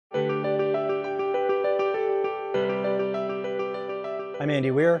I'm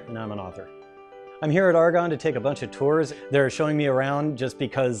Andy Weir, and I'm an author. I'm here at Argonne to take a bunch of tours. They're showing me around just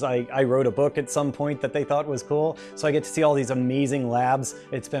because I wrote a book at some point that they thought was cool. So I get to see all these amazing labs.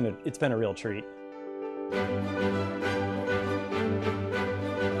 It's been a real treat.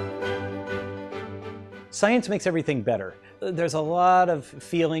 Science makes everything better. There's a lot of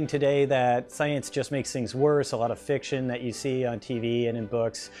feeling today that science just makes things worse. A lot of fiction that you see on TV and in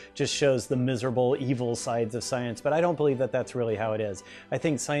books just shows the miserable, evil sides of science, but I don't believe that that's really how it is. I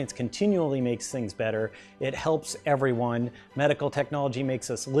think science continually makes things better. It helps everyone. Medical technology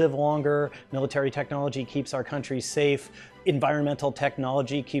makes us live longer. Military technology keeps our country safe. Environmental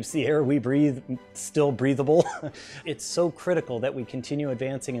technology keeps the air we breathe still breathable. It's so critical that we continue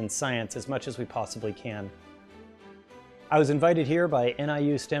advancing in science as much as we possibly can. I was invited here by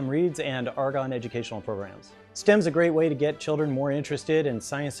NIU STEM Reads and Argonne Educational Programs. STEM's a great way to get children more interested in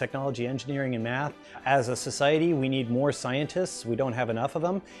science, technology, engineering, and math. As a society, we need more scientists. We don't have enough of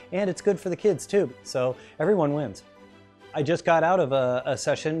them, and it's good for the kids too, so everyone wins. I just got out of a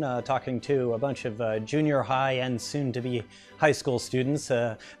session talking to a bunch of junior high and soon-to-be high school students.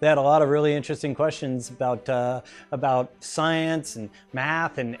 They had a lot of really interesting questions about science and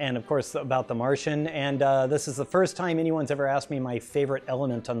math and of course about the Martian. And this is the first time anyone's ever asked me my favorite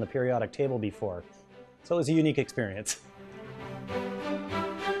element on the periodic table before. So it was a unique experience.